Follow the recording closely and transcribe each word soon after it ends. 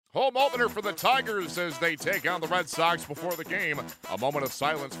Home opener for the Tigers as they take on the Red Sox before the game. A moment of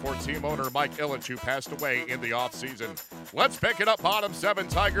silence for team owner Mike Ilitch, who passed away in the offseason. Let's pick it up. Bottom seven,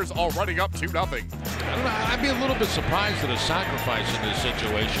 Tigers already up 2-0. I'd be a little bit surprised at a sacrifice in this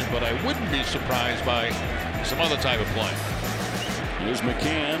situation, but I wouldn't be surprised by some other type of play. Here's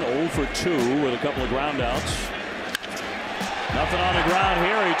McCann, 0 for 2 with a couple of ground outs. Nothing on the ground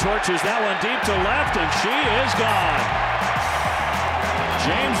here. He torches that one deep to left, and she is gone.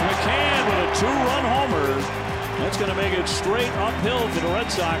 James McCann with a 2-run homer. That's going to make it straight uphill for the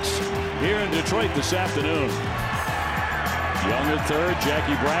Red Sox here in Detroit this afternoon. Young at third,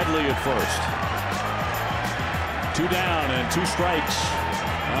 Jackie Bradley at first. 2 down and 2 strikes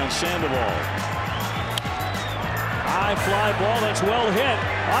on Sandoval. High fly ball, that's well hit.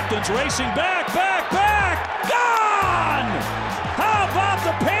 Upton's racing back. Gone! How about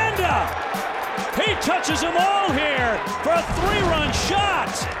the Panda? He touches them all here for a 3-run shot.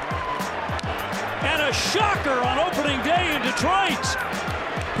 And a shocker on opening day in Detroit.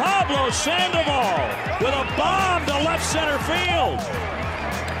 Pablo Sandoval with a bomb to left center field.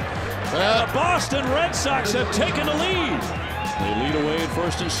 And the Boston Red Sox have taken the lead. They lead away at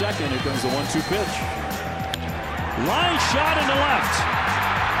first and second. Here comes the 1-2 pitch. Line shot in the left.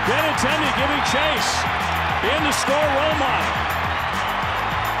 Benintendi giving chase. In to score Romine.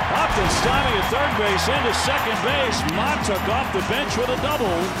 Upton stopping at third base, into second base. Mott took off the bench with a double.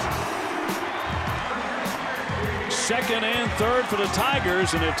 Second and third for the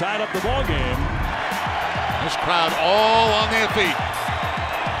Tigers, and they've tied up the ball game. This crowd all on their feet.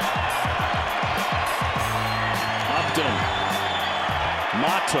 Upton.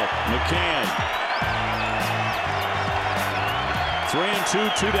 Mott took. McCann.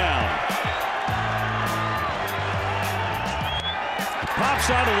 3-2, 2 down.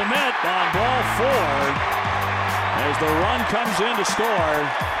 Pops out of the mitt on ball 4 as the run comes in to score,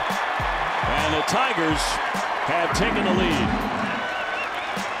 and the Tigers have taken the lead.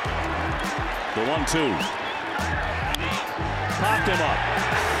 The 1-2. Popped him up.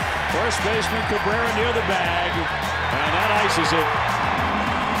 First baseman Cabrera near the bag, and that ices it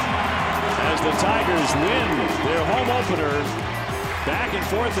as the Tigers win their home opener. Back and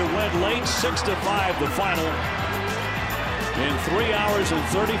forth it went late, 6-5 the final. In 3 hours and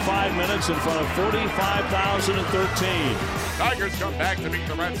 35 minutes in front of 45,013. Tigers come back to beat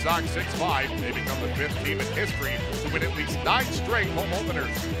the Red Sox 6-5. They become the 5th team in history to win at least 9 straight home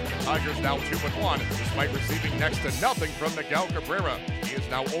openers. Tigers now 2-1, despite receiving next to nothing from Miguel Cabrera. He is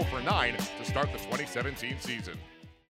now 0 for 9 to start the 2017 season.